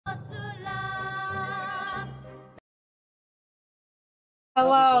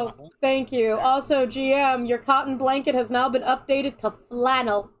Hello. Thank you. Also, GM, your cotton blanket has now been updated to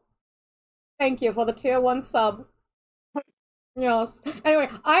flannel. Thank you for the tier 1 sub. Yes. Anyway,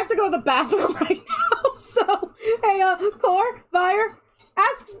 I have to go to the bathroom right now, so, hey, Core, Vire,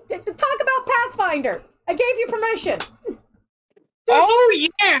 talk about Pathfinder. I gave you permission. Oh,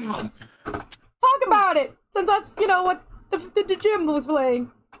 yeah! Talk about it, since that's, you know, what the gym was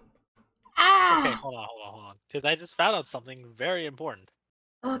playing. Ah! Okay, hold on. Because I just found out something very important.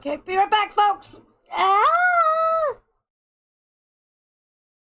 Okay, be right back, folks! Ah!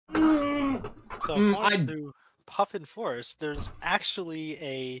 So, according to Puffin Forest, there's actually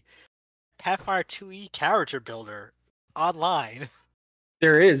a Pathfinder 2E character builder online.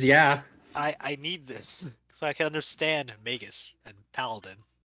 There is, yeah. I need this so I can understand Magus and Paladin.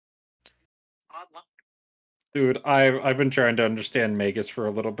 Online. Dude, I've been trying to understand Magus for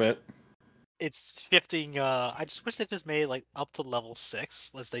a little bit. It's shifting, I just wish they just made like up to level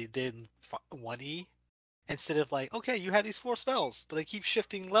 6, as they did in 1E. Instead of like, okay, you have these 4 spells, but they keep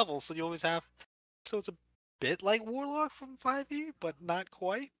shifting levels, so you always have... So it's a bit like Warlock from 5E, but not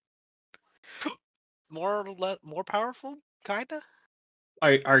quite. More powerful, kinda?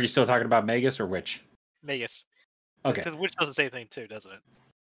 Are you still talking about Magus or Witch? Magus. Okay. Because Witch does the same thing too, doesn't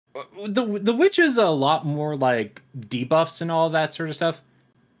it? The Witch is a lot more like debuffs and all that sort of stuff.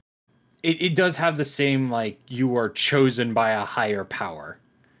 It does have the same, like, you are chosen by a higher power.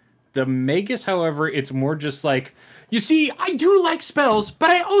 The Magus, however, it's more just like, you see, I do like spells,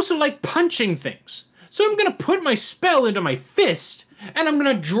 but I also like punching things. So I'm going to put my spell into my fist, and I'm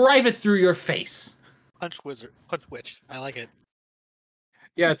going to drive it through your face. Punch Witch. I like it.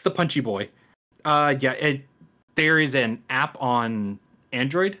 Yeah, it's the punchy boy. There is an app on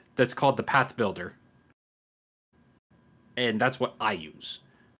Android that's called the Path Builder. And that's what I use.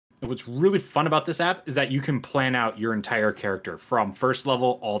 And what's really fun about this app is that you can plan out your entire character from first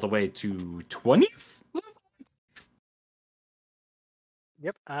level all the way to 20th level.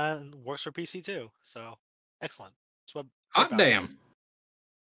 Yep, works for PC too, so excellent. That's what Hot damn.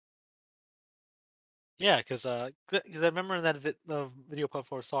 Yeah, because I remember in that video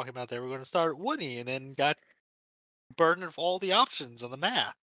Puff was talking about they were going to start Woody and then got burdened with all the options on the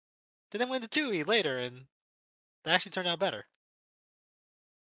map. Then went to 2E later, and that actually turned out better.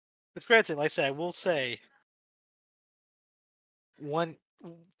 But granted, like I said, I will say 2E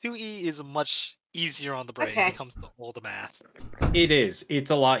is much easier on the brain when it comes to all the math. It is.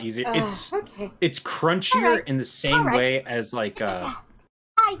 It's a lot easier. It's crunchier in the same way as like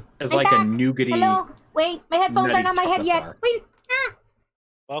Hi, as like a nougaty. Hello. Wait, my headphones aren't on my head yet. Wait. Ah.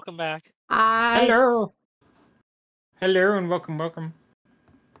 Welcome back. Hi. Hello. Hello and welcome.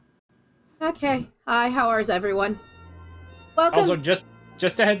 Okay. Hi, how is everyone? Welcome. Also,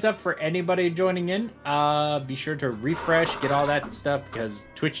 just a heads up for anybody joining in, be sure to refresh, get all that stuff, because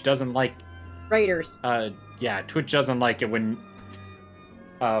Twitch doesn't like Raiders. Yeah, Twitch doesn't like it when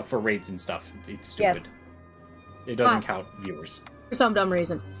for raids and stuff. It's stupid. Yes. It doesn't count viewers. For some dumb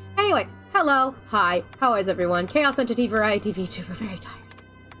reason. Anyway, hello, hi, how is everyone? Chaos Entity Variety VTuber, very tired.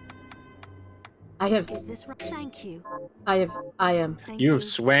 Is this right? Thank you. I am. You have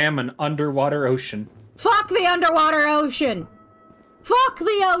swam an underwater ocean. Fuck the underwater ocean! Fuck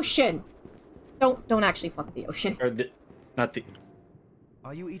the ocean! Don't actually fuck the ocean. Or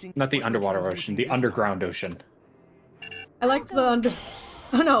Are you eating? Not the underwater ocean, the underground ocean. I like the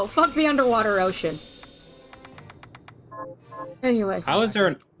Oh no, fuck the underwater ocean. Anyway. How is there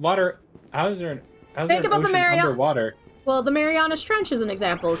an water? How is there an? Think about the Mariana. Underwater. Well, the Marianas Trench is an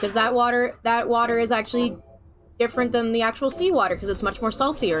example, because that water is actually different than the actual seawater, because it's much more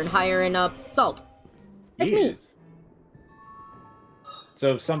saltier and higher in salt. Like me.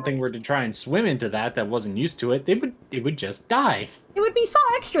 So if something were to try and swim into that wasn't used to it, it would just die. It would be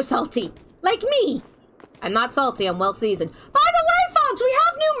extra salty, like me. I'm not salty. I'm well seasoned. By the way, folks, we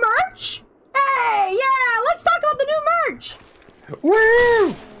have new merch. Hey, yeah, let's talk about the new merch.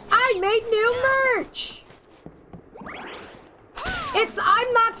 Woo! I made new merch. It's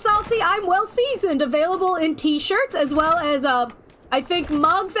I'm not salty, I'm well seasoned. Available in t-shirts as well as I think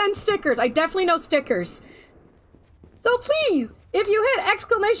mugs and stickers. I definitely know stickers. So please, if you hit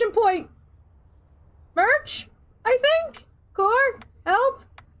exclamation point merch, I think, Core, help.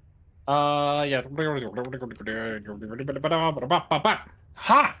 Yeah.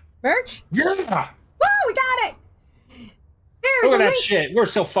 Ha! Merch? Yeah! Woo, we got it! There's Look a at that link. shit. We're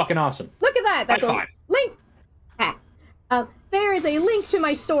so fucking awesome. Look at that. That's High a five. link. There is a link to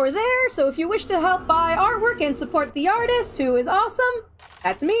my store there, so if you wish to help buy artwork and support the artist, who is awesome,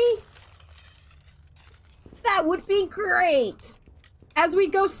 that's me. That would be great. As we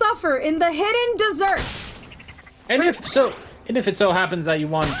go suffer in the hidden desert. And if so, And if it so happens that you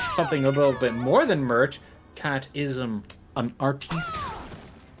want something a little bit more than merch, Kat is an artiste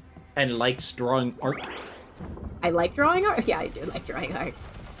and likes drawing art. I like drawing art? Yeah, I do like drawing art.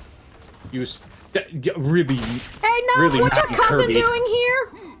 Really. Hey, no, really what's your cousin Kirby. doing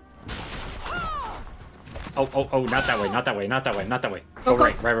here? Oh, not that way, not that way, not that way, not that way. Oh, Go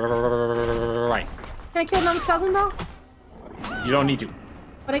right. Can I kill Num's cousin, though? You don't need to.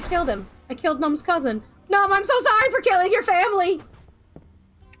 But I killed him. I killed Num's cousin. Num, I'm so sorry for killing your family!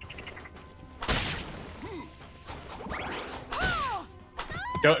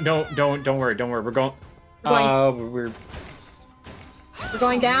 Don't worry. We're going. We're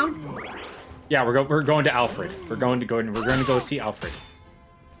going down? Yeah, we're going to Alfred. We're going to go see Alfred.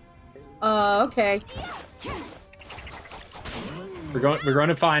 Okay. We're going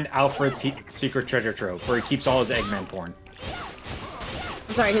to find Alfred's secret treasure trove, where he keeps all his Eggman porn.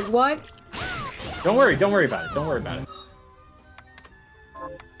 I'm sorry, his what? Don't worry about it. Don't worry about it.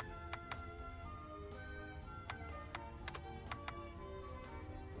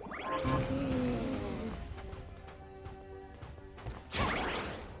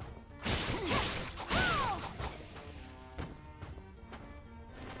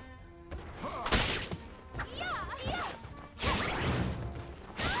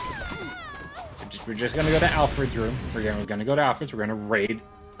 We're just gonna go to Alfred's room. We're gonna go to Alfred's. We're gonna raid.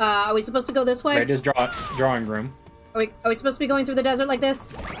 Are we supposed to go this way? Raid his drawing room. Are we supposed to be going through the desert like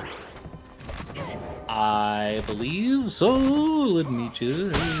this? I believe so. Let me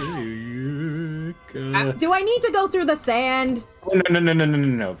check. Do I need to go through the sand?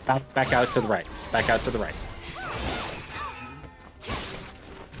 No. Back out to the right. Back out to the right.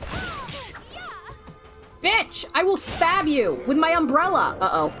 Bitch! I will stab you with my umbrella!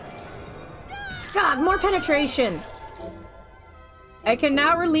 Uh-oh. God, more penetration! I can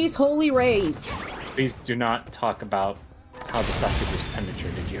now release holy rays. Please do not talk about how the succubus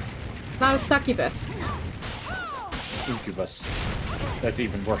penetrated you. It's not a succubus. Incubus. That's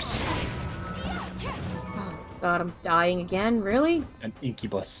even worse. Oh, God, I'm dying again? Really? An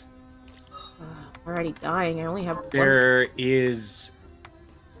incubus. I'm already dying. I only have one. There is...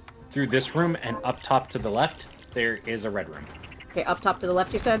 Through this room and up top to the left, there is a red room. Okay, up top to the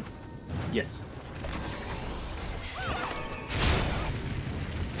left, you said? Yes.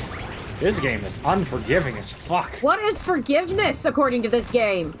 This game is unforgiving as fuck. What is forgiveness, according to this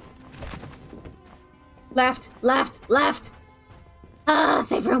game? Left. Ah,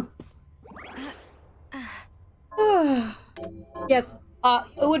 safe room. Yes,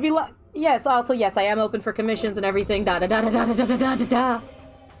 it would be yes, also, yes, I am open for commissions and everything. Da da da da da da da da da da.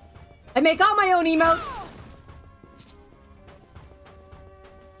 I make all my own emotes.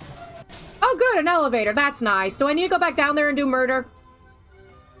 Oh, good, an elevator. That's nice. Do I need to go back down there and do murder?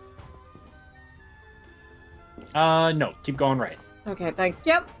 No. Keep going right. Okay, thank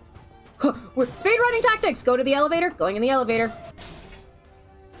you. We're speedrunning tactics. Go to the elevator. Going in the elevator.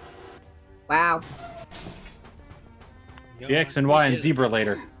 Wow. The X and Y and zebra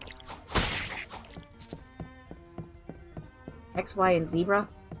later. X, Y, and zebra?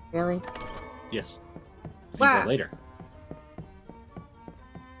 Really? Yes. Zebra Wow. later.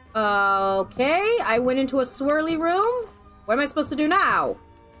 Okay, I went into a swirly room. What am I supposed to do now?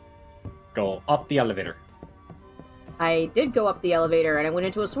 Go up the elevator. I did go up the elevator and I went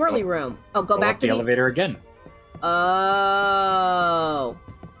into a swirly room. Oh, go back up to the elevator again. Oh.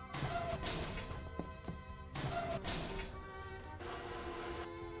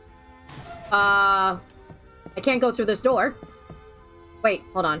 I can't go through this door. Wait,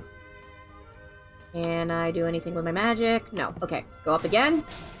 hold on. Can I do anything with my magic? No. Okay, go up again.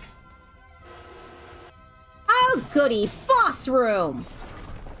 Oh, goody. Boss room.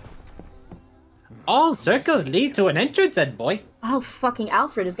 All circles lead to an entrance, Ed boy. Oh, fucking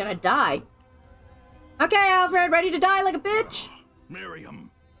Alfred is gonna die. Okay, Alfred, ready to die like a bitch?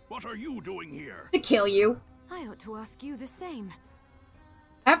 Miriam, what are you doing here? To kill you. I ought to ask you the same.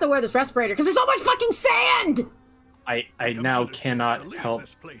 I have to wear this respirator because there's so much fucking sand! I now cannot help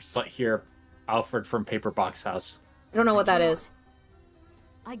but hear Alfred from Paper Box House. I don't know what that is.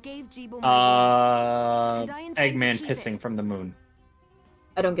 I gave Jeeble my word, and I intend to Eggman keep pissing it. from the moon.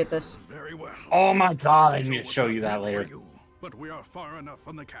 I don't get this. Very well. Oh my god, I need to show you that later. But we are far enough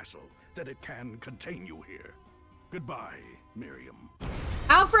from the castle that it can contain you here. Goodbye, Miriam.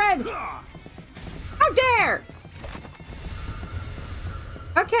 Alfred! Ah! How dare!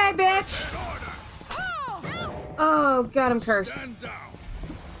 Okay, bitch! Oh, God, I'm cursed. Stand down.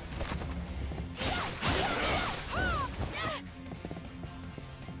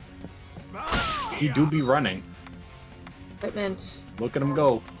 He do be running. Equipment. Look at him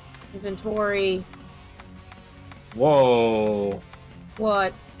go. Inventory. Whoa.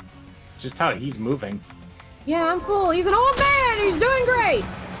 What? Just how he's moving. Yeah, I'm full. He's an old man. He's doing great.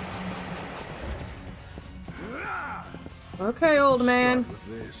 Okay, old man.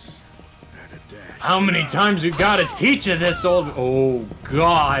 How many times you gotta teach you this old? Oh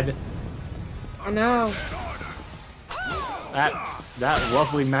God. I know. That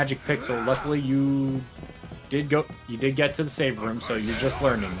lovely magic pixel. Luckily you did get to the save room, so you're just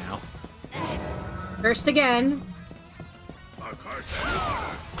learning now. Cursed again.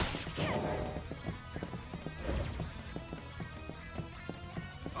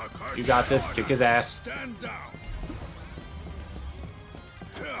 You got this. Kick his ass.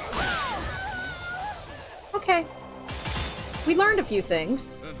 Okay. We learned a few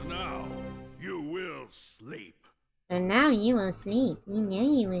things. And now, you will sleep. And now you will sleep. You know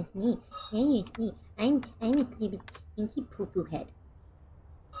you will sleep. Now you sleep. I'm a stupid, stinky poo-poo head.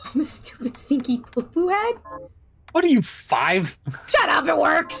 I'm a stupid, stinky poo-poo head? What are you, 5? Shut up, it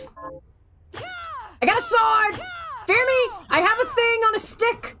works! I got a sword! Fear me! I have a thing on a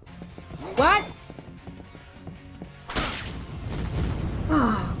stick! What?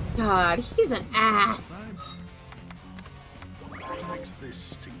 Oh, God, he's an ass. Makes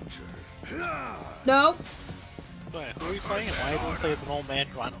this tincture. No. Wait, who are we playing and why do we play as an old man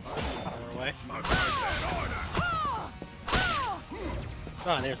trying to run away?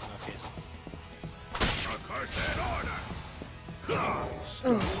 Oh, there's no case.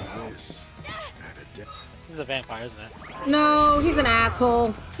 He's a vampire, isn't it? No, he's an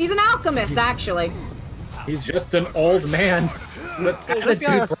asshole. He's an alchemist, actually. He's just an old man with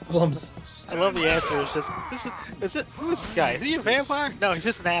attitude problems. I love the answer. It's just, who is this guy? Is he a vampire? No, he's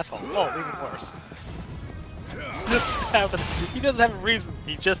just an asshole. Oh, even worse. He doesn't have a reason.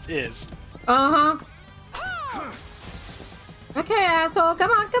 He just is. Uh-huh. Okay, asshole. Come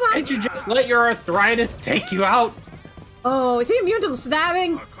on, come on. Can't you just let your arthritis take you out? Oh, is he immune to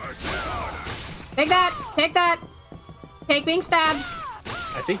stabbing? Take that! Take that! Take being stabbed!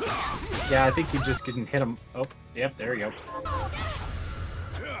 I think you just didn't hit him. Oh, yep, there you go.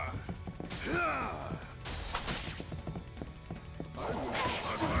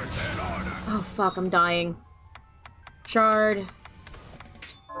 Oh, fuck, I'm dying. Shard.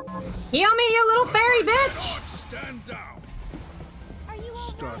 Heal me, you little fairy bitch! Stand down.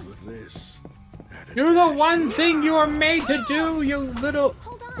 Start with this. You're the one thing you are made to do, you little...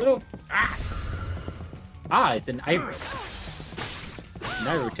 Ah, it's an ivory.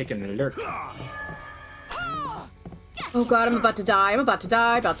 Now we're taking an alert. Oh god, I'm about to die. I'm about to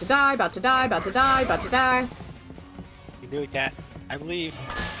die, about to die, about to die, about to die, about to die. You do it, cat. I believe.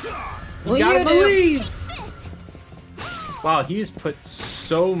 Well, you gotta you believe! Wow, he's put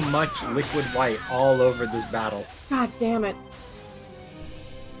so much liquid white all over this battle. God damn it.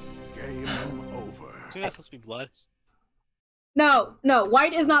 Game over. So that's supposed to be blood. No, no,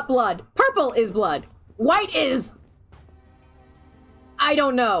 white is not blood. Purple is blood. White is... I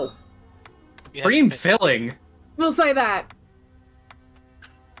don't know. Cream filling. We'll say that.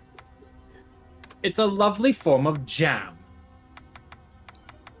 It's a lovely form of jam.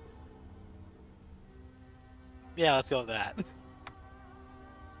 Yeah, let's go with that.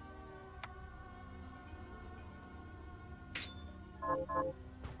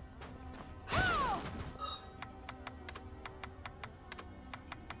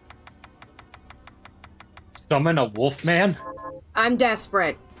 Summon a wolf man? I'm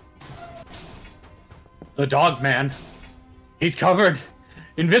desperate. The dog man. He's covered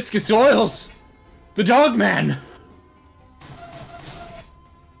in viscous oils. The dog man.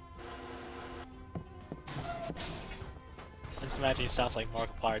 Just imagine it sounds like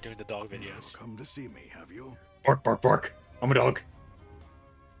Markiplier doing the dog videos. Come to see me, have you? Bark, bark, bark. I'm a dog.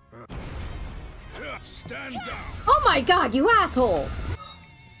 Stand down. Oh my god, you asshole!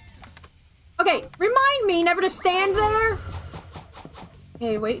 Okay, remind me never to stand there.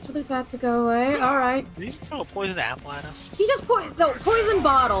 Okay, wait for that to go away. Alright. Did you just throw a poison apple at us? He just poison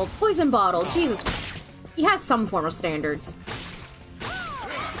bottle. Poison bottle. Jesus. He has some form of standards.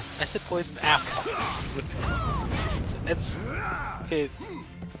 I said poison apple. It's okay.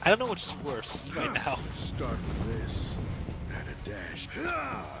 I don't know which is worse right now. Start with this. Add a dash.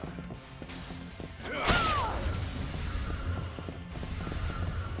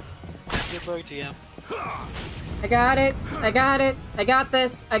 Good work, GM. I got it. I got it. I got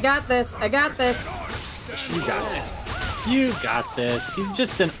this. I got this. I got this. You got this. You got this. He's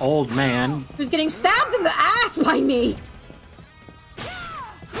just an old man. Who's getting stabbed in the ass by me?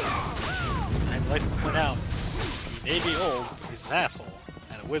 I'd like to point out, he may be old, but he's an asshole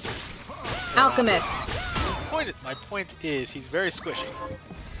and a wizard. Alchemist. My point is, he's very squishy.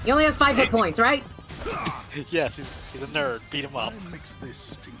 He only has 5 hit points, right? Yes, he's a nerd. Beat him up. Mix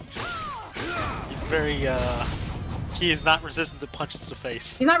this He's very, he is not resistant to punches to the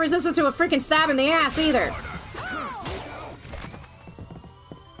face. He's not resistant to a freaking stab in the ass either.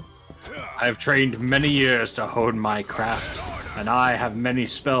 I have trained many years to hone my craft, and I have many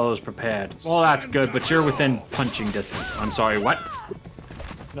spells prepared. Well, that's good, but you're within punching distance. I'm sorry, what?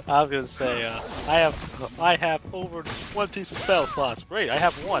 I was gonna say, I have over 20 spell slots. Great, I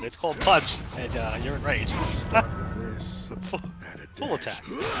have one. It's called Punch, and you're in range. Full attack.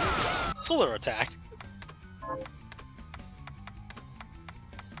 Fuller attack.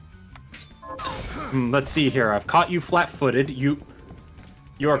 Let's see here. I've caught you flat-footed. You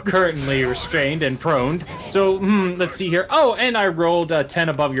are currently restrained and proned. So, let's see here. Oh, and I rolled a 10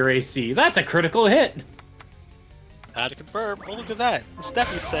 above your AC. That's a critical hit. How to confirm? Oh, look at that.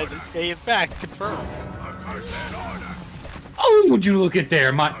 Stephanie said they in fact confirm. Oh, would you look at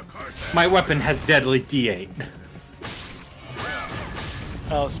there? My weapon has deadly D8.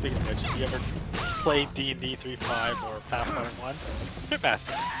 Oh, speaking of which, you ever played D&D 3.5 or Pathfinder 1?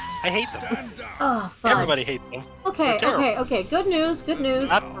 Pitmasters. I hate them. Oh, fuck. Everybody hates them. Okay, okay. Good news, good news.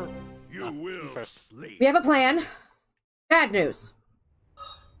 You will first. sleep. We have a plan. Bad news.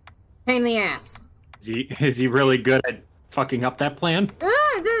 Pain in the ass. Is he really good at fucking up that plan?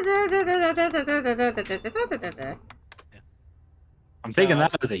 I'm taking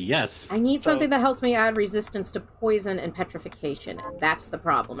that as a yes. I need something that helps me add resistance to poison and petrification. That's the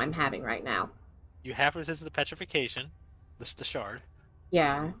problem I'm having right now. You have resistance to petrification. This is the shard.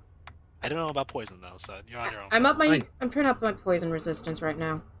 Yeah. I don't know about poison though, so you're on your own. I'm turning up my poison resistance right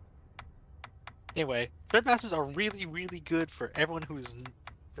now. Anyway, Pitmasters are really, really good for everyone who's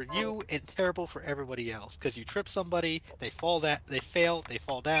for you and terrible for everybody else. Because you trip somebody, they fail, they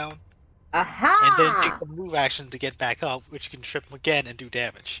fall down. Aha! And then take the move action to get back up, which you can trip them again and do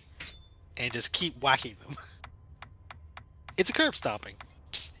damage. And just keep whacking them. It's a curb stomping.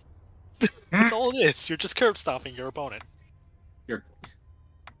 That's all it is. You're just curb stomping your opponent.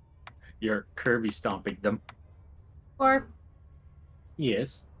 You're Kirby stomping them. Or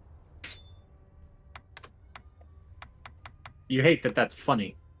yes. You hate that that's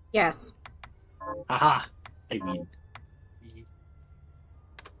funny. yes. Aha. I mean.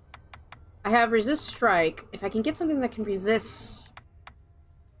 I have resist strike. If I can get something that can resist,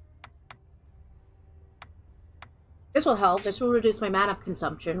 this will help. This will reduce my mana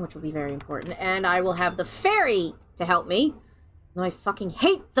consumption, which will be very important. And I will have the fairy to help me. Though I fucking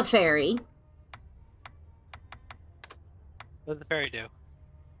hate the fairy. What does the fairy do?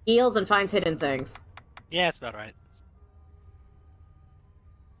 Heals and finds hidden things. Yeah, that's about right.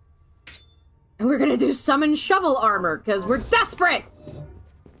 And we're gonna do summon shovel armor, because we're desperate!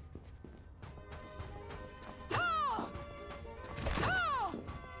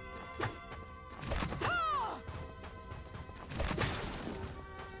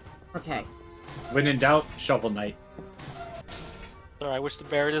 Okay. When in doubt, Shovel Knight. Sorry, I wish to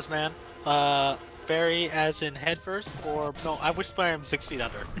bury this man. Bury as in head first, or no, I wish to bury him 6 feet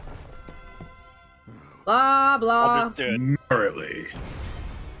under. Blah, I'll blah. just do it. Merrily.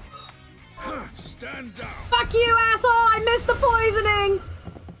 Stand down. Fuck you, asshole! I missed the poisoning!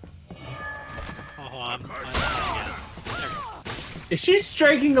 Oh, I'm yeah. There we go. Is she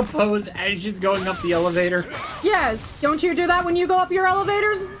striking a pose as she's going up the elevator? Yes! Don't you do that when you go up your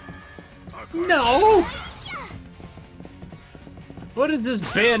elevators? No! What is this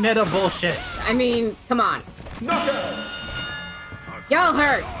Bayonetta bullshit? I mean, come on. Y'all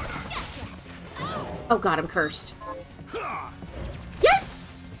hurt! Oh god, I'm cursed. Yes!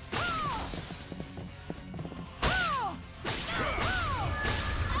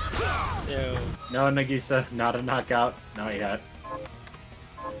 So, No, Nagisa, not a knockout. Not yet.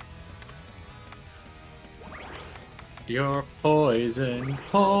 You're poison,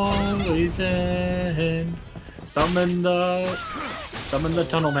 poison. Summon the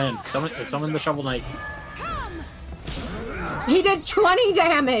tunnel man. Summon the Shovel Knight. He did 20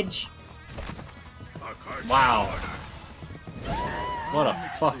 damage! Wow. What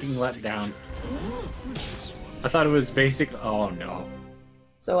a fucking letdown. I thought it was basic. Oh no.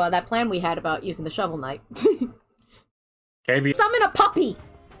 So, that plan we had about using the Shovel Knight. KB, Summon a puppy!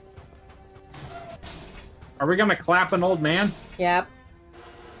 are we gonna clap an old man? Yep.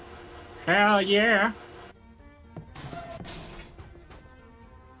 Hell yeah.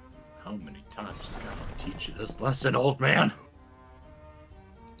 How many times I gotta teach you this lesson, old man?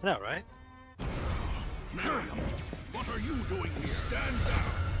 I know, right? Miriam, what are you doing here? Stand down.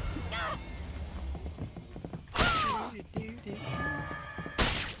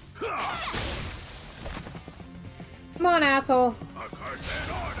 Come on, asshole. A curtain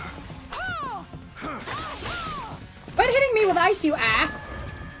order. hitting me with ice, you ass!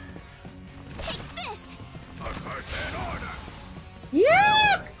 Take this. A cursed order.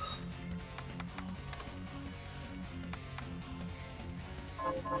 Yuck!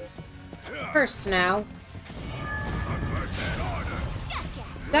 First now. A cursed order. Gotcha.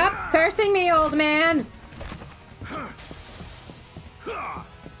 Stop cursing me, old man! Ha!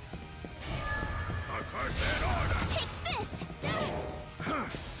 A cursed order. Take this. Ha!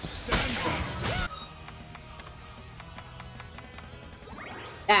 Stand back.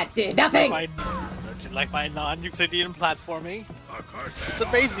 That did nothing! Don't you like my non-Euclidean platforming? A cursed It's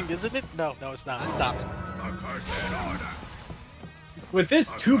amazing, isn't it? No, it's not. Stop it. A cursed order. With this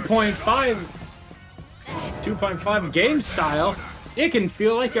 2.5 game style, it can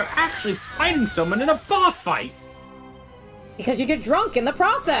feel like you're actually fighting someone in a boss fight. Because you get drunk in the I know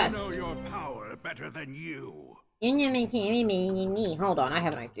process! your power better than you. Hold on, I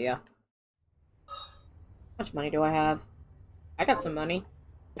have an idea. How much money do I have? I got some money.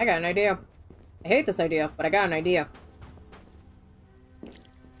 I got an idea. I hate this idea, but I got an idea.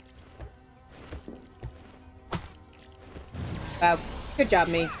 Wow. Good job,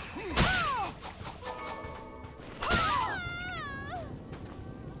 me.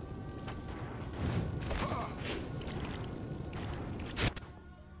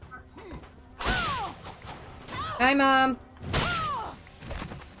 Hi, Mom.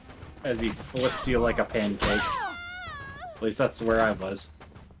 As he flips you like a pancake. At least that's where I was.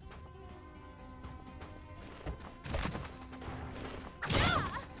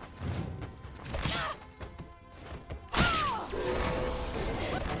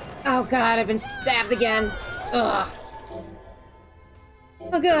 Oh god, I've been stabbed again. Ugh.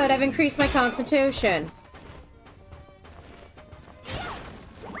 Oh good, I've increased my constitution.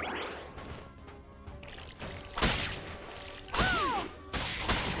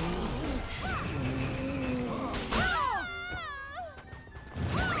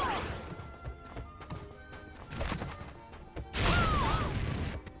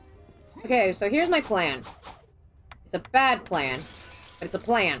 Okay, so here's my plan. It's a bad plan, but it's a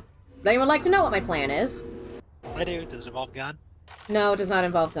plan. Does anyone like to know what my plan is? I do. Does it involve gun? No, it does not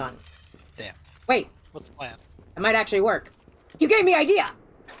involve gun. Damn. Wait, What's the plan? it might actually work. You gave me idea!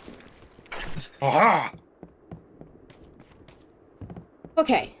 Aha!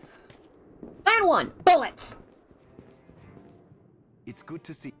 Okay. Plan 1, bullets! It's good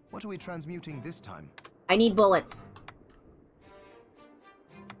to see. What are we transmuting this time? I need bullets.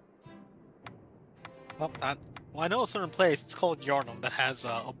 Well, I know a certain place. It's called Yarnum that has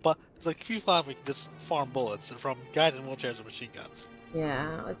there's like a few files we can just farm bullets from guys in wheelchairs and machine guns.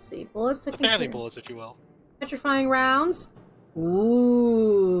 Yeah, let's see. Bullets that The can family kill. bullets, if you will. Petrifying rounds?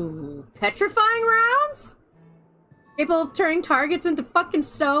 Ooh. Petrifying rounds? Capable of turning targets into fucking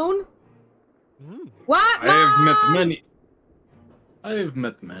stone? Mm. What, I have Mom?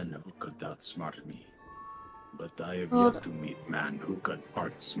 met men who could outsmart me. But I have Hold yet to meet man who could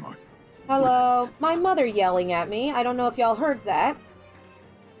outsmart. Hello. My mother yelling at me. I don't know if y'all heard that.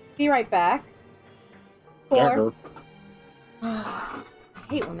 Be right back. Four. I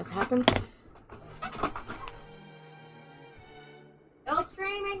hate when this happens. No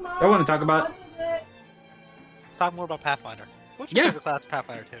streaming, Mom. I want to talk about. What is it? Let's talk more about Pathfinder. What's your Yeah. favorite class,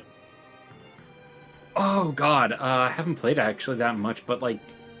 Pathfinder 2? Oh god, I haven't played actually that much, but like,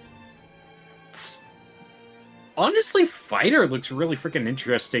 honestly, fighter looks really freaking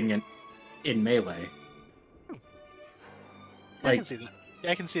interesting in melee. I Like- can see that.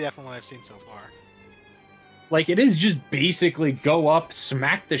 Yeah, I can see that from what I've seen so far. Like, it is just basically go up,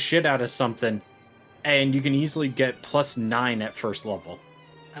 smack the shit out of something, and you can easily get +9 at first level.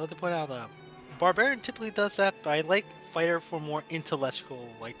 I would point out, Barbarian typically does that, but I like Fighter for more intellectual,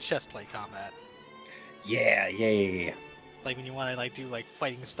 like chess play combat. Yeah. Like when you want to like do like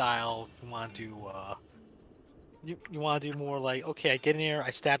fighting style, you want to do you want to do more like, okay, I get in here, I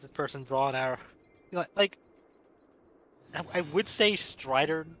stab this person, draw an arrow. You know, like I would say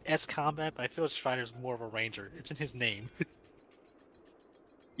Strider-esque combat, but I feel Strider's more of a ranger. It's in his name.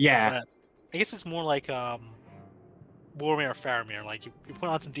 Yeah. But I guess it's more like Boromir or Faramir. Like you put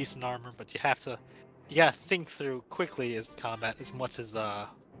on some decent armor, but you gotta think through quickly as combat as much as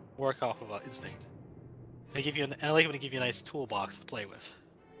work off of instinct. They give you and I like when they give you a nice toolbox to play with.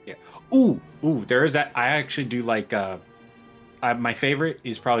 Yeah. Ooh, there is that. I actually do like. My favorite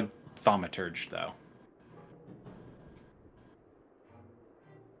is probably Thaumaturge, though.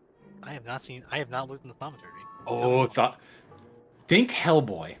 I have not looked into Thaumaturgy. Oh, think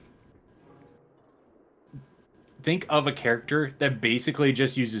Hellboy. Think of a character that basically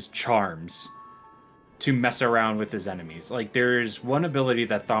just uses charms to mess around with his enemies. Like, there's one ability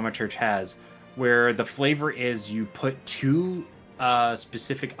that Thaumaturge has where the flavor is you put two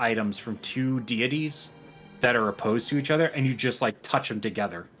specific items from two deities that are opposed to each other, and you just like touch them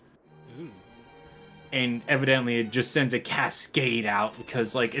together. Ooh. And evidently it just sends a cascade out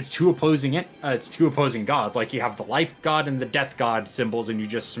because like it's two opposing gods. Like you have the life god and the death god symbols, and you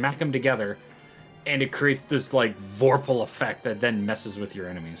just smack them together, and it creates this like vorpal effect that then messes with your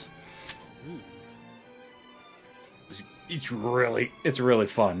enemies. Ooh. It's really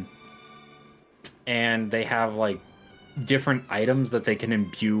fun. And they have like different items that they can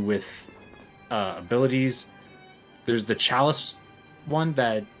imbue with abilities. There's the chalice one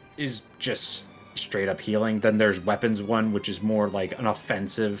that is just straight up healing. Then there's weapons one, which is more like an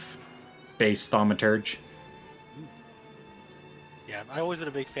offensive based thaumaturge. Yeah, I've always been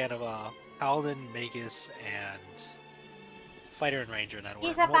a big fan of Paladin, Magus, and Fighter and Ranger in that order.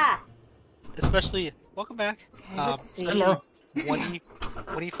 Especially, welcome back. Okay, let's see. Especially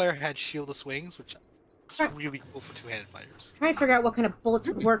when Fighter had Shield of Swings, which is really cool for two-handed fighters. Trying to figure out what kind of bullets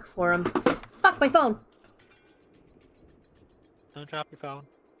would work for him. Fuck my phone. Don't drop your phone.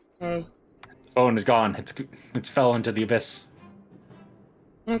 Okay. The phone is gone. It's fell into the abyss.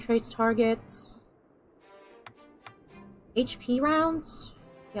 Penetrates targets. HP rounds?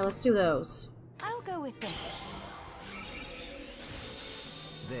 Yeah, let's do those. I'll go with this.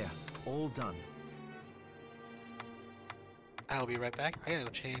 There, all done. I'll be right back. I gotta go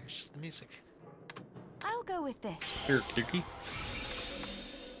change the music. I'll go with this.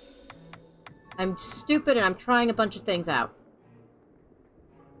 I'm stupid and I'm trying a bunch of things out.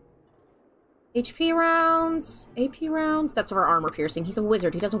 HP rounds, AP rounds. That's for armor piercing. He's a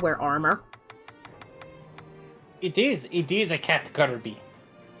wizard. He doesn't wear armor. It is a cat Kirby.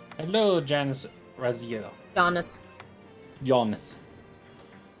 Hello, Janus Raziel. Jonas. Jonas.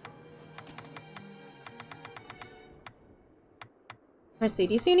 Let's see.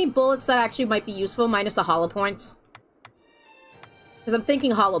 Do you see any bullets that actually might be useful minus the hollow points? Because I'm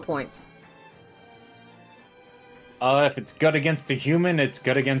thinking hollow points. If it's good against a human, it's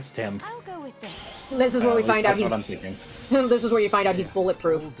good against him. I'll go with this. This is where we find out he's. What I'm thinking. This is where you find out he's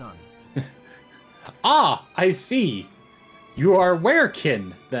bulletproof. All done. Ah, I see. You are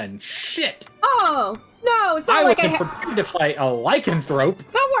werekin, then. Shit. Oh no! It's not I like wasn't prepared to fight a lycanthrope.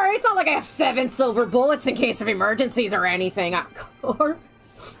 Don't worry, it's not like I have 7 silver bullets in case of emergencies or anything. Or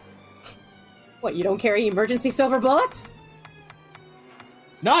what? You don't carry emergency silver bullets?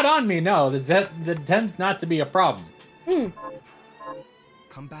 Not on me, no. That tends not to be a problem.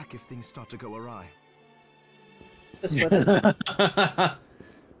 Come back if things start to go awry. This with it.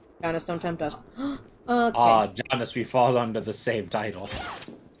 Jonas, don't tempt us. Okay. Ah, Jonas, we fall under the same title.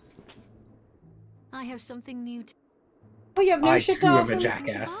 I have something new to Oh, you have new I shit too to am offer? a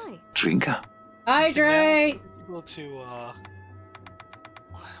jackass. buy. Drinker. Hydrate! Equal to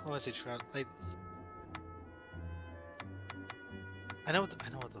what was it? Like, I know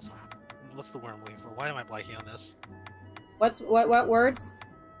what those are. What's the word I'm looking for? Why am I blanking on this? What words?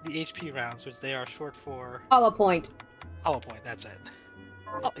 The HP rounds, which they are short for Hollow point. hollow point. That's it.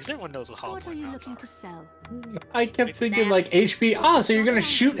 Oh, if everyone knows what hollow What are point you rounds looking are. to sell? I kept thinking like HP. Oh, so you're gonna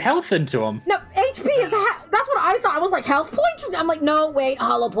shoot health into him? No, HP is that's what I thought. I was like health points. I'm like, no, wait,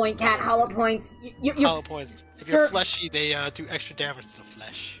 hollow point, cat, hollow points. You Hollow points. If you're fleshy, they do extra damage to the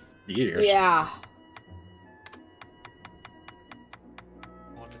flesh. Years. yeah.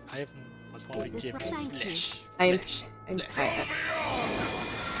 I have what's one Is we this give right? Thank you. flesh. I am. Flesh. I'm Flesh.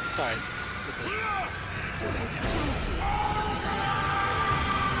 Sorry. It's a, Is this thank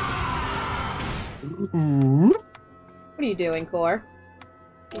What are you doing, Core?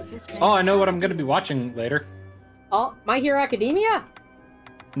 you? Is this Oh, I know what I'm gonna be watching later. Oh, My Hero Academia?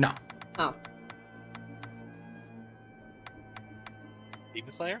 No. Oh.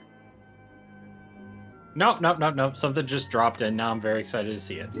 Demon Slayer? Nope. Something just dropped in. Now I'm very excited to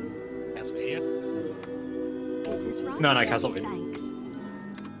see it. Castlevania? Is this right? No, not Castlevania. Thanks.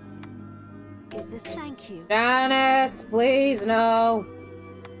 Is this thank you? Janice, please, no.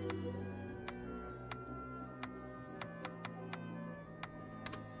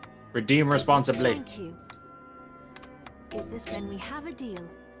 Redeem Is this responsibly. Thank you. Is this when we have a deal?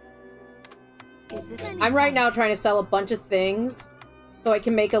 Is this I'm right now trying to sell a bunch of things so I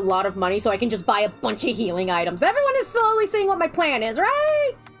can make a lot of money so I can just buy a bunch of healing items. Everyone is slowly seeing what my plan is,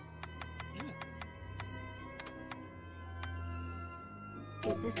 right?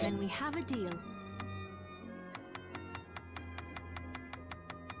 Is this when we have a deal?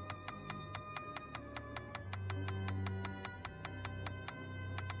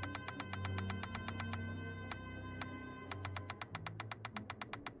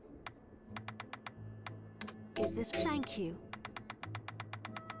 Is this thank you?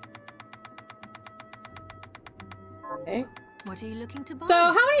 Okay. What are you looking to buy? So,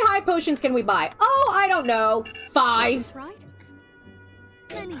 how many high potions can we buy? Oh, I don't know. 5. That's right.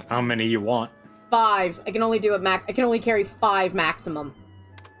 How many you want? 5. I can only do I can only carry 5 maximum.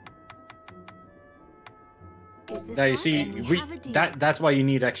 Is this Now you right? see, Then we have a deal. that's why you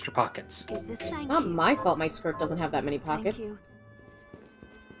need extra pockets. Is this It's not my fault my skirt doesn't have that many pockets. Thank you.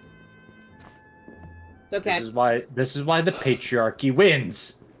 It's okay. This is why the patriarchy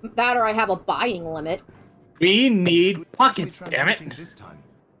wins. That or I have a buying limit. We need pockets, We're damn it. transacting this time.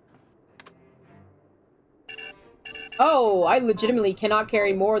 Oh, I legitimately cannot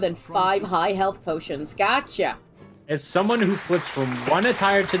carry more than 5 high health potions. Gotcha. As someone who flips from one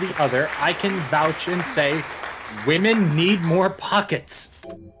attire to the other, I can vouch and say women need more pockets.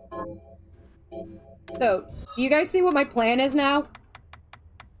 So, do you guys see what my plan is now?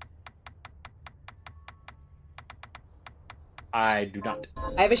 I do not.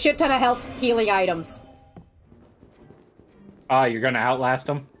 I have a shit ton of health healing items. You're gonna outlast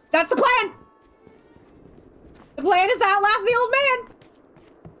them? That's the plan! The plan is to outlast the old man!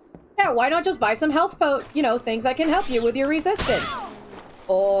 Yeah, why not just buy some health things that can help you with your resistance?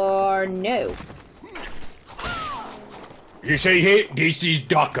 Or no. You see here, this is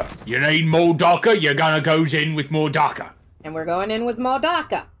DICO. You need more DICO, you're gonna go in with more DICO. And we're going in with more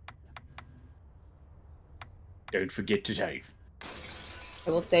DACA. Don't forget to save. I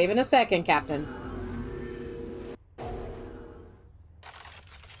will save in a second, Captain.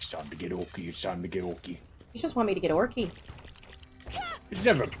 It's time to get orky, it's time to get orky. You just want me to get orky. It's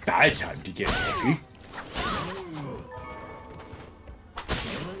never a bad time to get orky.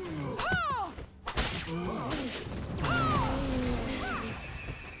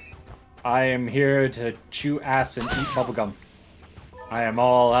 I am here to chew ass and eat bubblegum. I am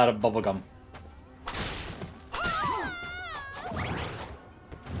all out of bubblegum.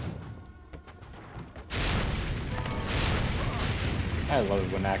 I love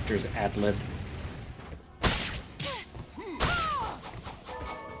it when actors ad-lib.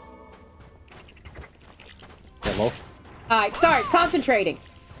 Hello? Sorry, concentrating.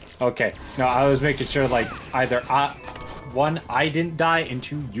 Okay. No, I was making sure, like, either one, I didn't die, and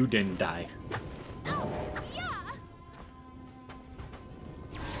 2, you didn't die.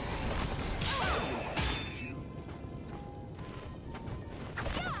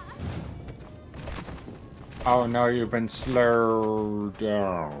 Oh no, you've been slowed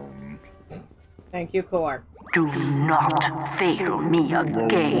down. Thank you, Core. Do not fail me The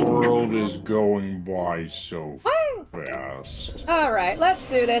again. world is going by so fast. Alright, let's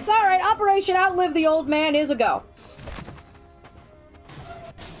do this. Alright, Operation Outlive the Old Man is a go.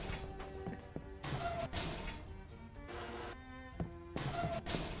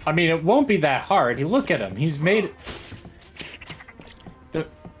 I mean, it won't be that hard. You look at him. He's made...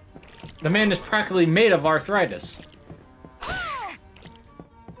 The man is practically made of arthritis.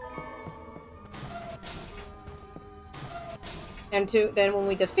 And then when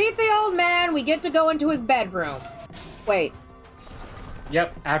we defeat the old man, we get to go into his bedroom. Wait.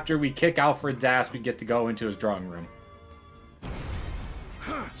 Yep, after we kick Alfred's ass, we get to go into his drawing room.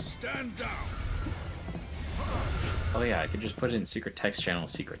 Stand down. Oh yeah, I could just put it in secret text channel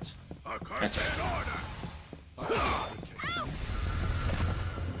secrets. That's right.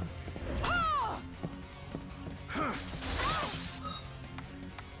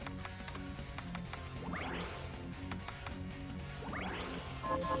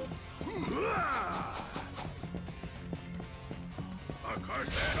 A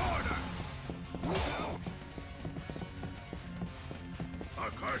cursed order. A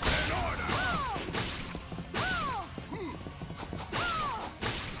cursed order.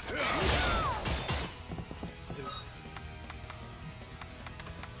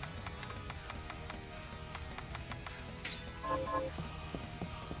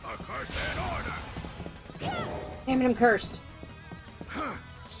 A cursed order. Damn it, I'm cursed.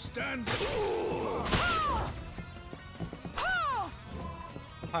 Stand. A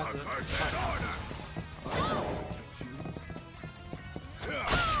cursed order. A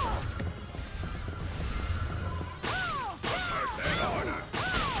cursed order.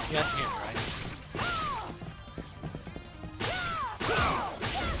 You got him, right?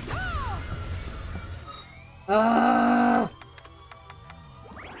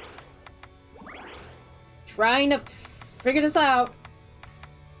 Trying to figure this out.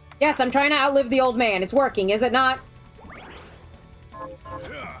 Yes, I'm trying to outlive the old man. It's working, is it not?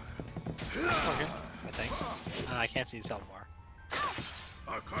 Okay, I think. I can't see his health bar.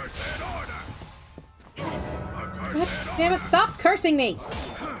 A cursed order. A cursed God damn it, stop cursing me!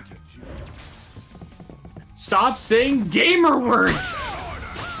 Stop saying gamer words!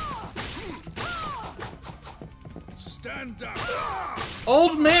 Stand down.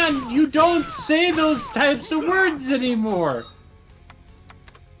 Old man, you don't say those types of words anymore.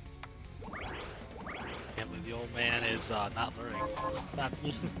 Can't believe the old man is not learning. It's not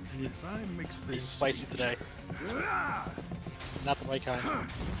If I mix being this spicy today. Not the right kind.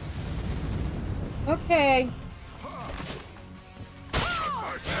 Okay.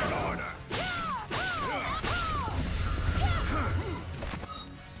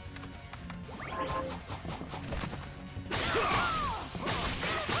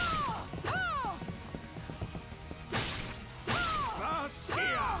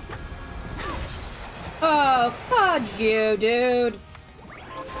 Oh, fudge you, dude.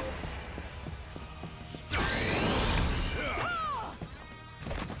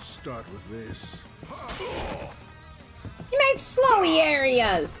 Start with this. You made slowy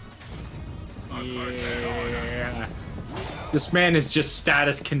areas. Yeah. This man is just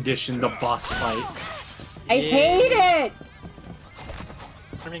status conditioned the boss fight. I hate it.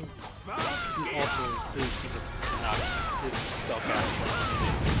 I mean, he also he's a spellcaster.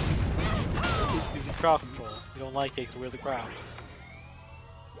 He's using crowd control. You don't like it because we're the crowd.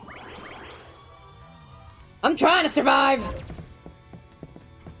 I'm trying to survive.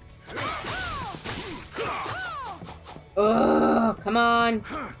 Oh, come on.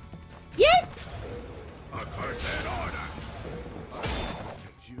 Yep.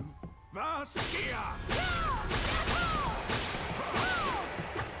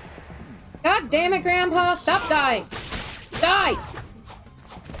 God damn it, Grandpa! Stop dying! Die!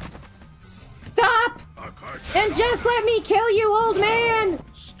 Stop! And just let me kill you, old man!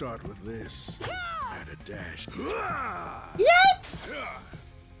 Start with this. Add a dash. Yep!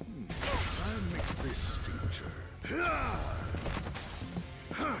 I mix this tincture.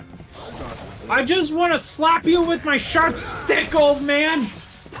 I just want to slap you with my sharp stick, old man!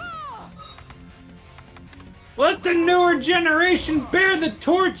 Let the newer generation bear the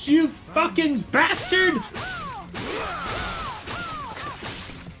torch, you fucking bastard!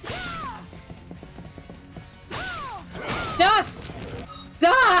 Dust!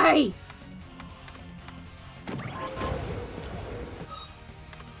 Die!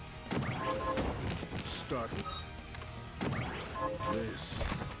 Start with this.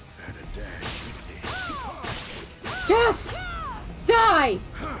 Add a dash with this. Dust! Die!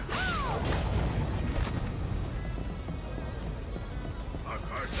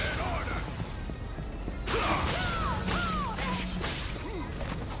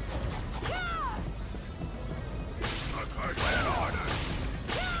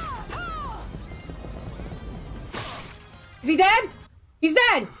 Is he dead? He's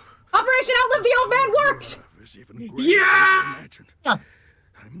dead! Operation Outlive the Old Man worked! Yeah! I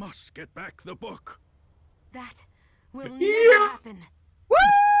must get back the book. That will never happen. Woo!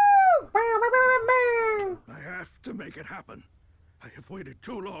 I have to make it happen. I have waited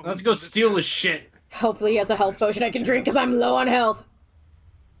too long. Let's go steal his shit. Hopefully he has a health potion I can drink because I'm low on health.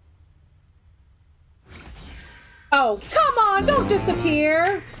 Oh, come on, don't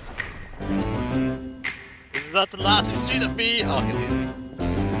disappear! Is that the last you've seen of me? Oh, it is.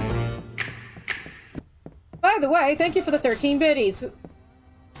 By the way, thank you for the 13 biddies.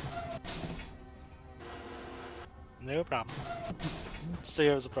 No problem. See,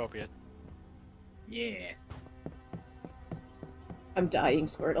 it was appropriate. Yeah. I'm dying,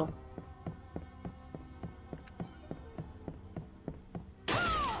 Squirtle.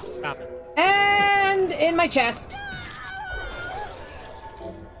 Happen. And in my chest.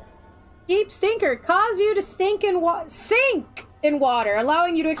 Deep Stinker, cause you to sink in sink in water,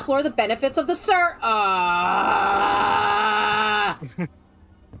 allowing you to explore the benefits of the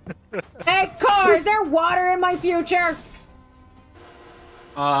Hey, car, is there water in my future?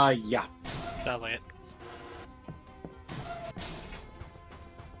 Yeah. Sounds like it.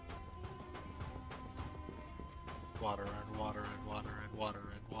 Water and water and water and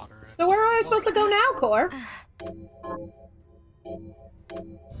water and water and So where am I supposed to go now, Core?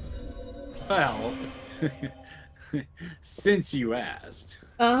 Well, since you asked.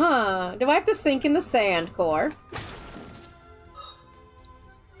 Uh-huh. Do I have to sink in the sand, Core?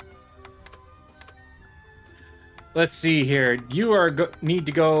 Let's see here. You are need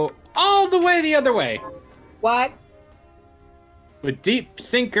to go all the way the other way. What? With Deep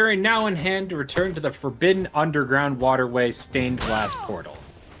Sinker now in hand to return to the forbidden underground waterway stained glass portal.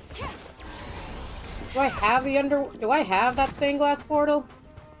 Do I have do I have that stained glass portal?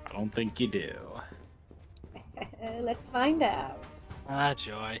 I don't think you do. Let's find out. Ah,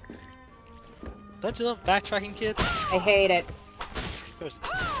 joy. Don't you love backtracking, kids? I hate it. Of course.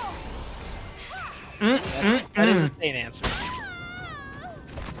 That is a sane answer.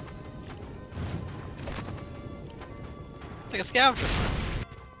 Like a scavenger hunt.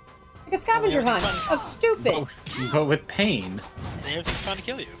 Like a scavenger everything's hunt funny. of stupid. But with pain. And everything's trying to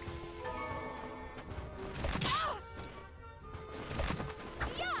kill you.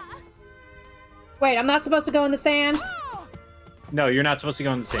 Wait, I'm not supposed to go in the sand? No, you're not supposed to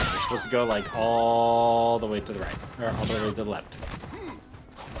go in the sand. You're supposed to go like all the way to the right, or all the way to the left.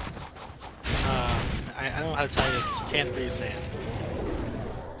 I don't know how to tell you. You can't breathe sand.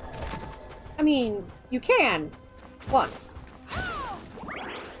 I mean, you can. Once.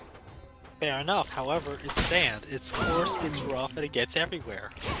 Fair enough. However, it's sand. It's coarse, it's rough, and it gets everywhere.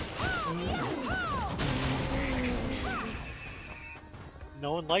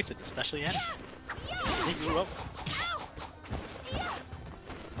 No one likes it, especially Annie. He grew up.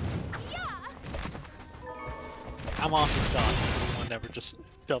 I'm also shocked one never just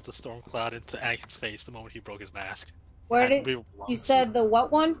shoved a storm cloud into Anakin's face the moment he broke his mask. Where did you said the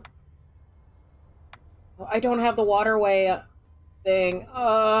what one? Oh, I don't have the waterway thing. Guess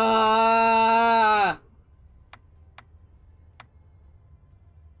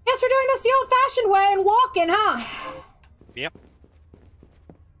we're doing this the old-fashioned way and walking, huh? Yep.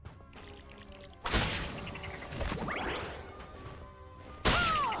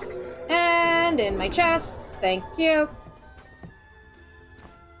 And in my chest. Thank you.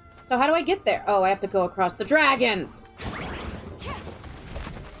 So how do I get there? Oh, I have to go across the dragons.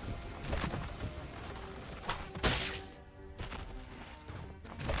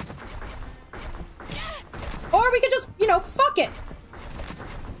 Or we could just, you know, fuck it.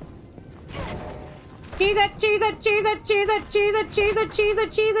 Cheese it, cheese it, cheese it, cheese it, cheese it, cheese it, cheese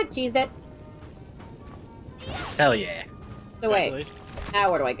it, cheese it, cheese it. Hell yeah. So wait,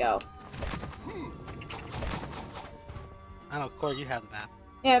 now where do I go? I don't know, Corey, you have the map.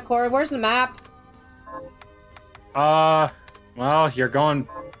 Yeah, Corey, where's the map? Well, you're going,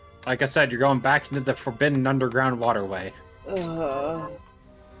 like I said, you're going back into the forbidden underground waterway.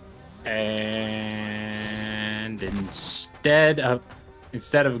 And instead of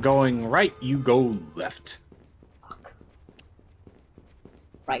going right, you go left. Fuck.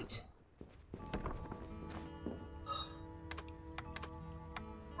 Right.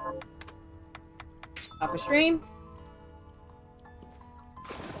 Upstream.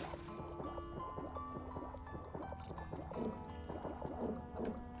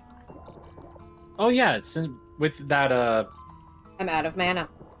 Oh yeah, it's with that I'm out of mana.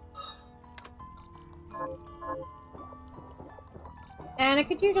 Anna,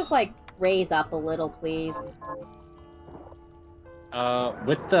 could you just like raise up a little, please?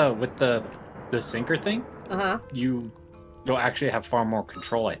 with the sinker thing, you'll actually have far more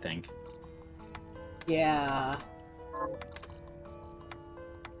control, I think. Yeah.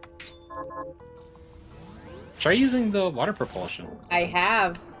 Try using the water propulsion. I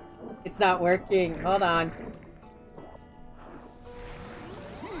have. It's not working. Hold on.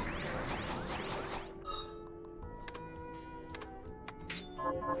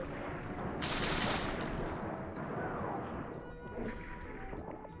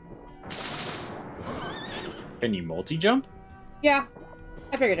 Can you multi-jump? Yeah.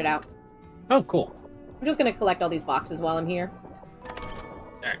 I figured it out. Oh, cool. I'm just gonna collect all these boxes while I'm here.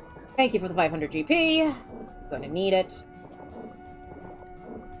 Alright. Thank you for the 500 GP. I'm gonna need it.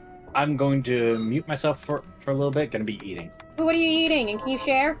 I'm going to mute myself for a little bit. Gonna be eating. Ooh, what are you eating? And can you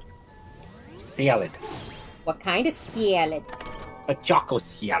share? Salad. What kind of salad? A taco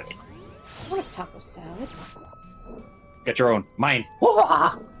salad. I want a taco salad. Get your own. Mine.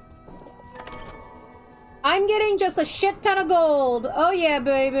 I'm getting just a shit ton of gold. Oh yeah,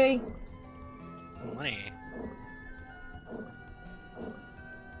 baby. Money.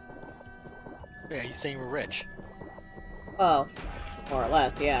 Yeah, you saying we're rich? Oh, more or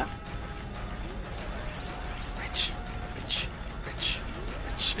less, yeah. Rich, rich, rich,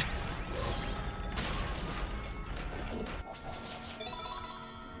 rich.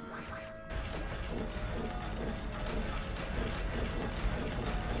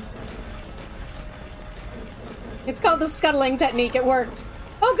 It's called the scuttling technique. It works.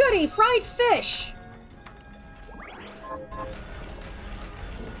 Oh goody, fried fish.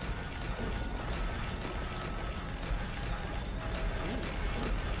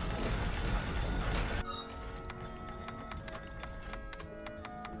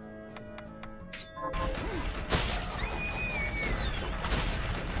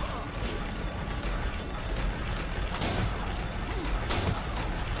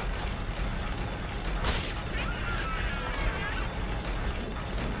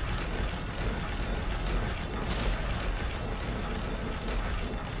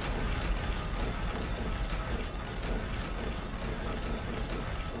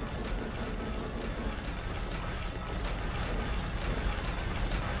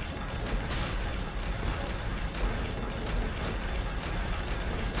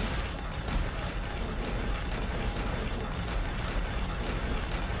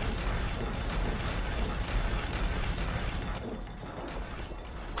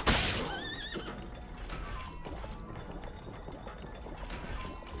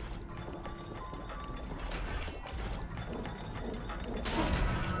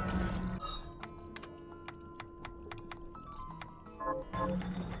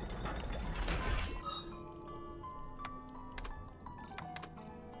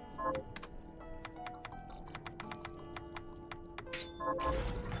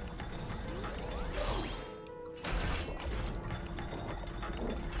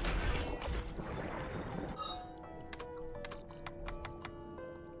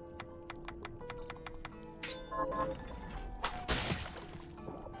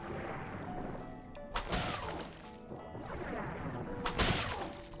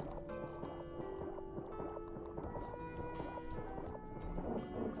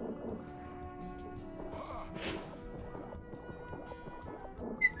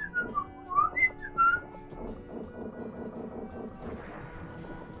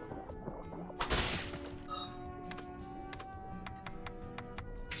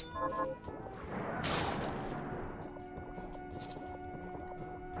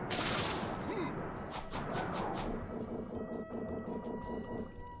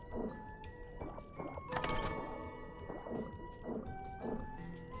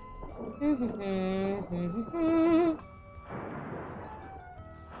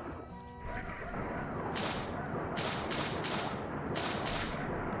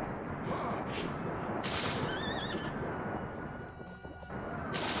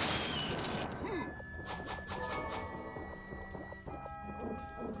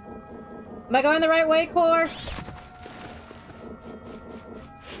 Am I going the right way, Core?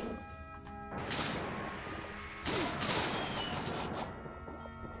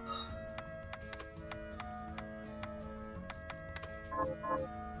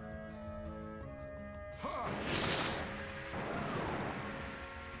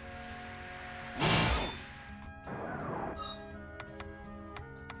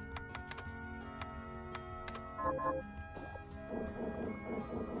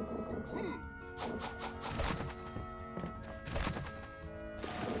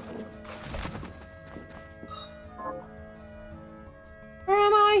 Where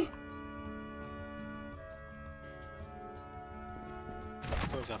am I?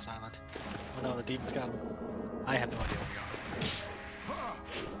 Those got silent. Oh no, the demons got him. I have no idea where we are.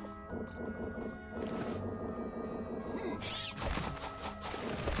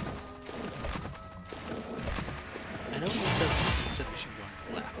 I know you said we should be going to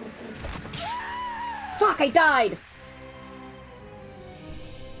the left. Fuck, I died!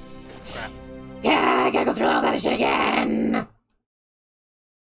 Crap. Yeah, I gotta go through all that shit again!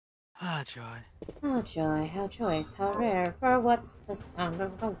 Ah, joy. Oh joy, how choice, how rare, for what's the sound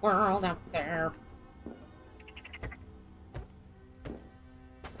of the world out there?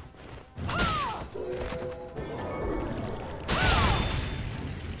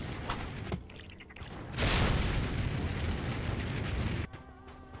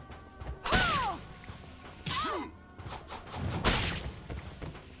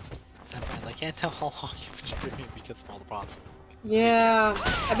 I can't tell how long you've been streaming because of all the problems. Yeah,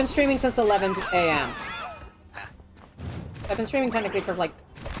 I've been streaming since 11 a.m. I've been streaming technically for like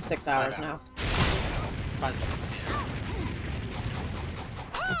 6 hours now.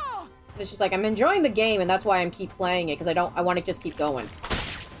 It's just like I'm enjoying the game, and that's why I'm keep playing it, because I want to just keep going.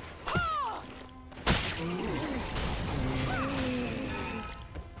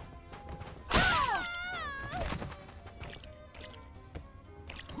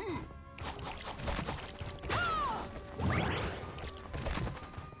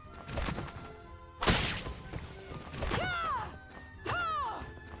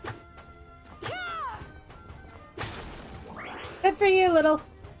 Good for you, little.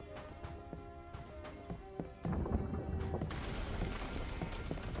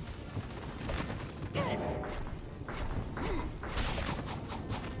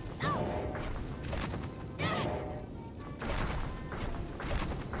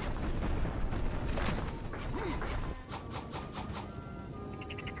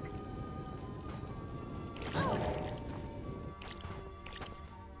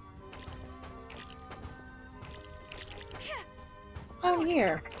 Down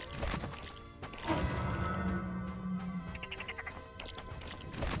here.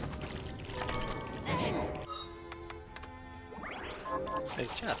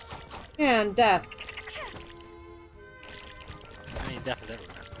 It's chest. And death. I mean, death is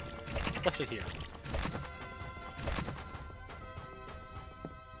everywhere. Especially here.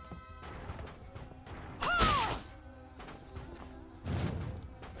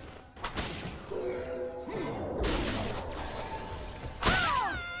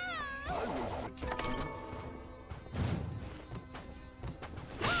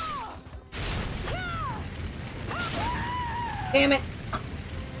 Damn it.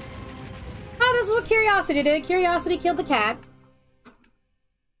 Oh, this is what Curiosity did. Curiosity killed the cat.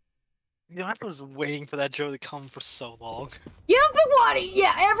 You know, I was waiting for that joke to come for so long. You've been wanting.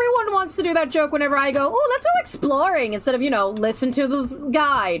 Yeah, everyone wants to do that joke whenever I go, oh, let's go exploring, instead of, you know, listen to the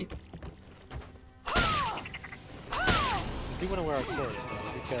guide. We want to wear our clothes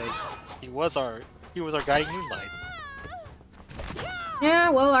though, because he was our guiding moonlight. Yeah,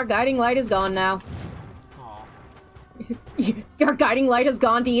 well, our guiding light is gone now. Aw. Our guiding light has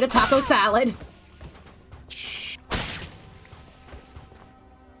gone to eat a taco salad.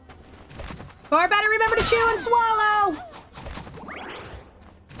 Or better remember to chew and swallow!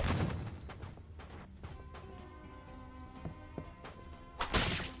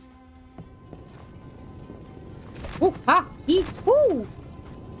 Ooh, ha, he, ooh!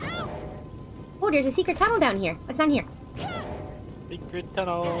 Oh, there's a secret tunnel down here. What's down here? Secret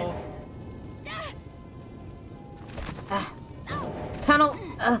tunnel. Tunnel,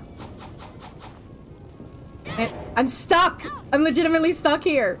 I'm stuck! I'm legitimately stuck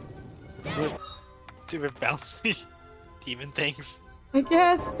here. Stupid bouncy demon things. I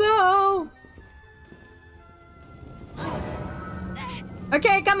guess so.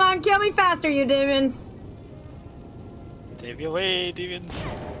 Okay, come on, kill me faster, you demons. Take me away, demons.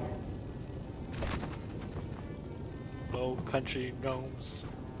 Oh, country gnomes.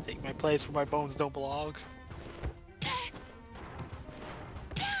 Take my place where my bones don't belong.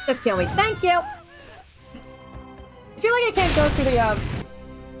 Just kill me. Thank you. I feel like I can't go through the,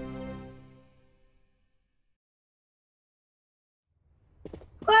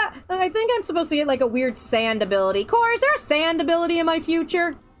 I think I'm supposed to get, like, a weird sand ability. Core, is there a sand ability in my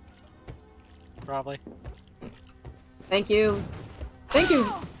future? Probably. Thank you. Thank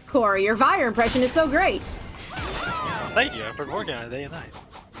you, Corey. Your Vire impression is so great. Thank you. I've been working on it day and night.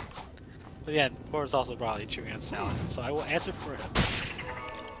 But yeah, Core is also probably chewing on salad, so I will answer for him.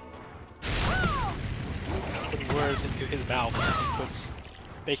 Putting words into his mouth, he puts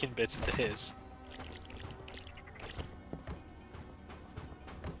bacon bits into his.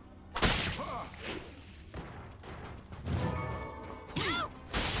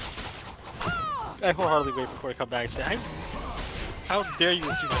 I wholeheartedly wait for Corey to come back and say, how dare you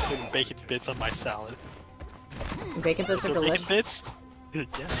assume I'm putting bacon bits on my salad? Bacon bits are delicious. Bacon bits?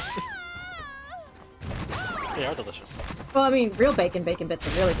 Yes. They are delicious. Well, I mean, real bacon bits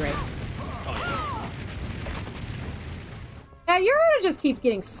are really great. Oh yeah. Yeah, you're gonna just keep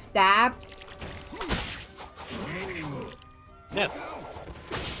getting stabbed. Yes.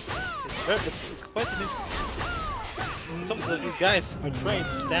 It's quite the nuisance. It's almost like these guys are trained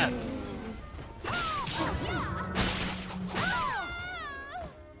to stab.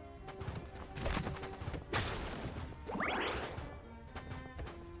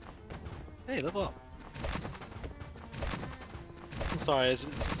 Hey, level up. I'm sorry, it's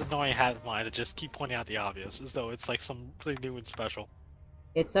an annoying habit of mine to just keep pointing out the obvious, as though it's like something new and special.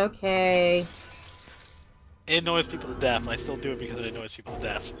 It's okay. It annoys people to death, and I still do it because it annoys people to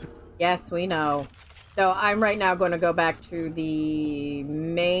death. Yes, we know. So I'm right now going to go back to the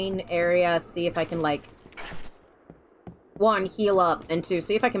main area, see if I can, like, 1, heal up, and 2,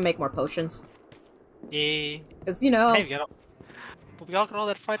 see if I can make more potions. Yay. Because, you know... Hey, we all got all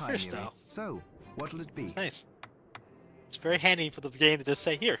that fried fish, Miri. though. So, what'll it be? It's nice. It's very handy for the game to just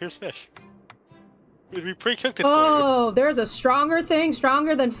say, here's fish. We pre-cooked it for you. Oh, there's a stronger thing,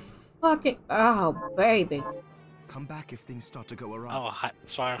 stronger than fucking... Oh, baby. Come back if things start to go awry. Oh,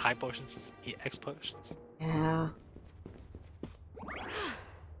 stronger high potions is X potions. Yeah.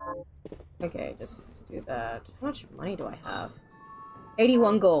 Okay, just do that. How much money do I have?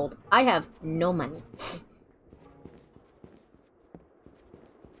 81 gold. I have no money.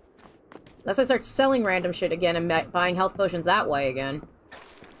 Unless I start selling random shit again and buying health potions that way again.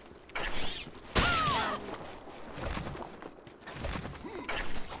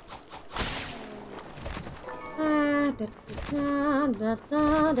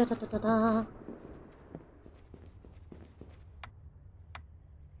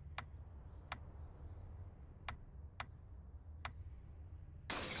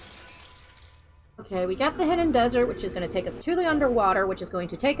 Okay, we got the hidden desert, which is going to take us to the underwater, which is going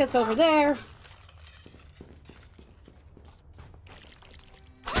to take us over there.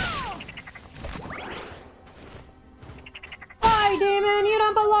 Bye, demon! You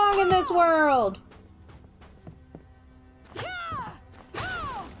don't belong in this world!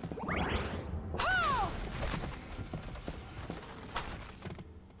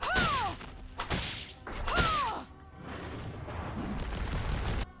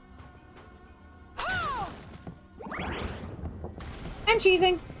 And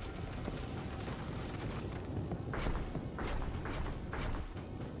cheesing.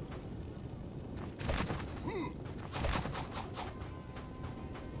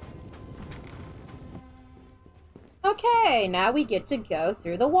 Okay, now we get to go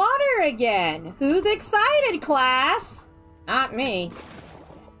through the water again. Who's excited, class? Not me.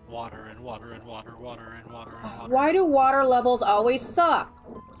 Water and water and water, water and water and water. Why do water levels always suck?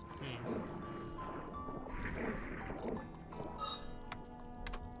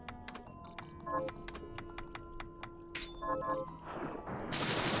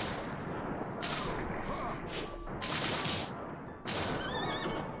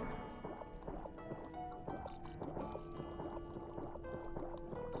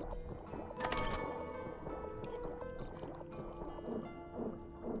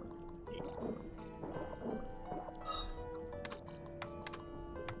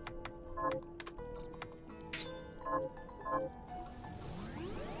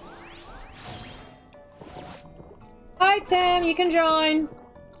 Hi, Tim. You can join.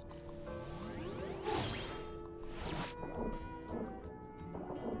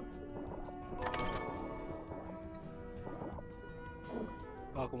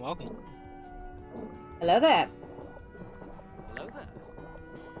 Welcome, welcome. Hello there. Hello there.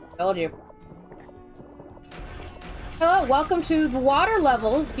 Told you. Hello, welcome to the water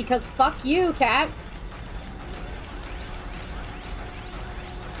levels, because fuck you, cat.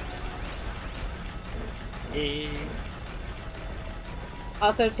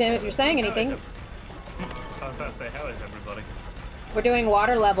 Also, Tim, if you're saying anything... I was about to say, how is everybody? We're doing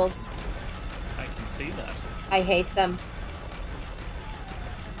water levels. I can see that. I hate them.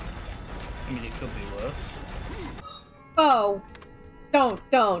 I mean, it could be worse. Oh. Don't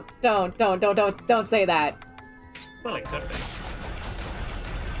say that. Well, it could be.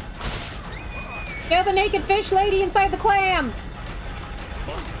 Kill the naked fish lady inside the clam!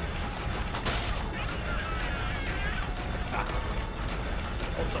 What?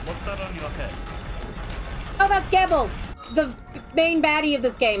 Also, what's that on your head? Oh, that's Gebel! The main baddie of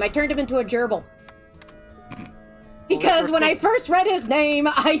this game. I turned him into a gerbil. Because when I first read his name,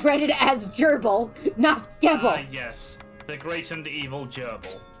 I read it as Gerbil, not Gebel. Ah, yes. The great and evil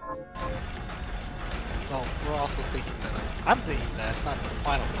gerbil. Well, we're also thinking that... I'm thinking that it's not the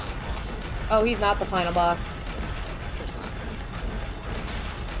final boss. Oh, he's not the final boss. Of course not.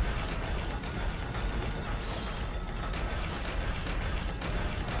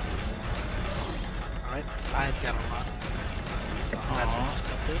 Alright, I've got a run. So that's what I'm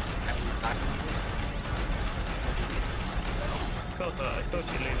up to. And we're back on I thought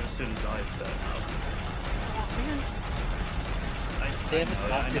you'd leave as soon as I turn up. Damn, it's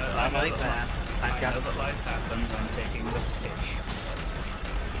not like that. I know that life happens, I'm taking the pitch.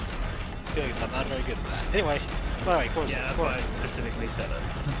 Feelings, I'm not very good at that. Anyway, alright, Core. Yeah, that's why I specifically said it.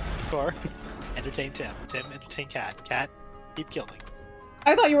 Core, entertain Tim. Tim, entertain Cat. Cat, keep killing.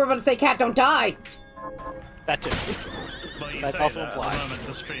 I thought you were about to say, cat, don't die! That too. Well, you That's say also that. implied. At the moment,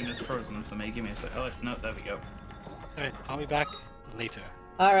 the stream is frozen for me. Give me a sec. Oh, no, there we go. Alright, I'll be back later.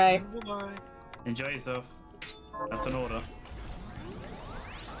 Alright. Bye-bye. Enjoy yourself. That's an order.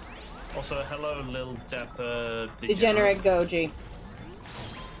 Also, hello, Lil Dapper Degenerate Goji.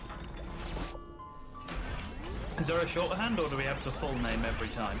 Is there a shorthand, or do we have the full name every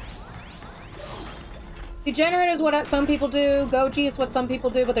time? Degenerate is what some people do, Goji is what some people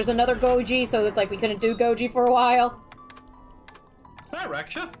do, but there's another Goji, so it's like we couldn't do Goji for a while. Hi,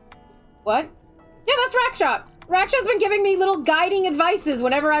 Raksha. What? Yeah, that's Rakshot. Raksha's been giving me little guiding advices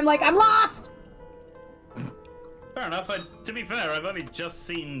whenever I'm like, I'm lost! Fair enough. To be fair, I've only just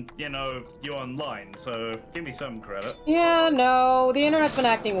seen, you know, you online, so give me some credit. Yeah, no, the internet's been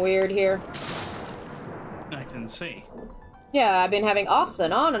acting weird here. I can see. Yeah, I've been having offs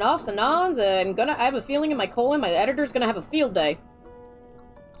and on and offs and ons, and I have a feeling in my colon my editor's gonna have a field day.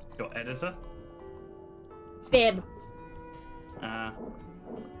 Your editor? Fib.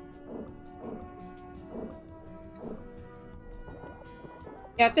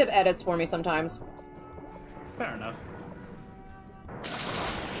 Yeah, Fib edits for me sometimes. Fair enough.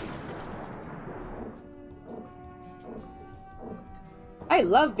 I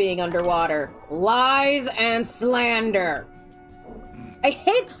love being underwater. Lies and slander. I've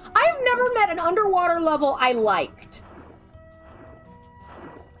never met an underwater level I liked.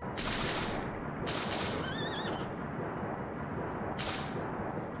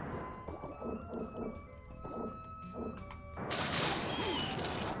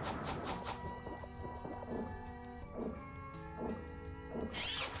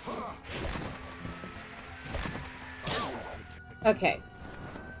 Okay.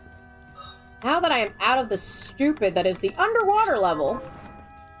 Now that I am out of the stupid that is the underwater level...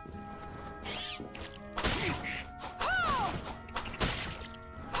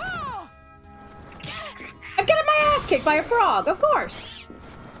 I'm getting my ass kicked by a frog, of course!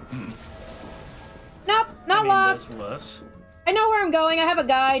 Nope, not lost. I know where I'm going, I have a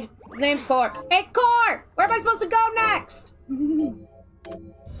guide. His name's Core. Hey, Core! Where am I supposed to go next?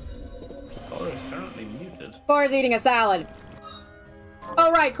 Core is currently muted. Core is eating a salad. Oh,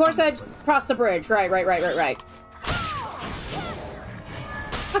 right, Core said cross the bridge. Right.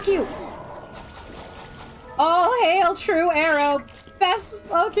 Fuck you! All hail True Arrow. Best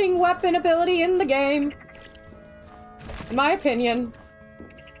fucking weapon ability in the game. In my opinion.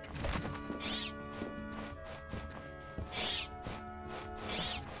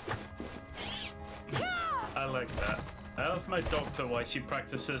 I like that. I asked my doctor why she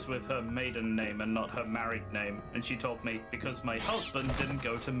practices with her maiden name and not her married name, and she told me because my husband didn't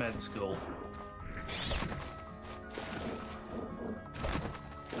go to med school.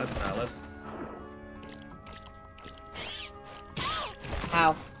 That's valid.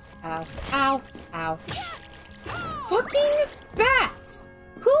 Ow. Ow. Ow. Ow. Fucking bats!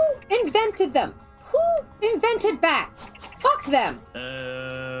 Who invented them? Who invented bats? Fuck them!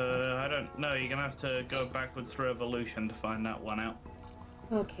 don't know. You're gonna have to go backwards through evolution to find that one out.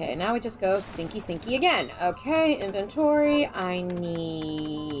 Okay, now we just go sinky again. Okay, inventory. I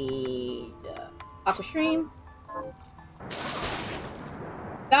need aqua stream.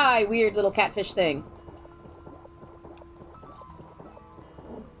 Die, weird little catfish thing.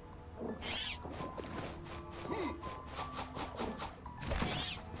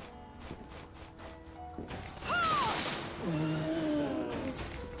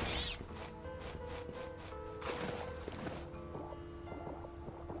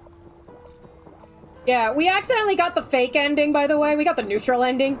 Yeah, we accidentally got the fake ending, by the way. We got the neutral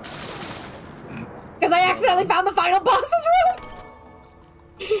ending. Because I accidentally found the final boss's room!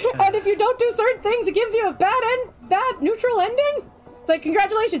 And if you don't do certain things, it gives you a bad neutral ending? It's like,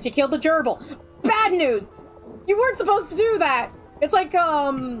 congratulations, you killed the gerbil. Bad news! You weren't supposed to do that! It's like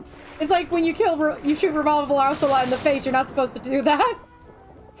when you shoot Revolver Ursula in the face, you're not supposed to do that.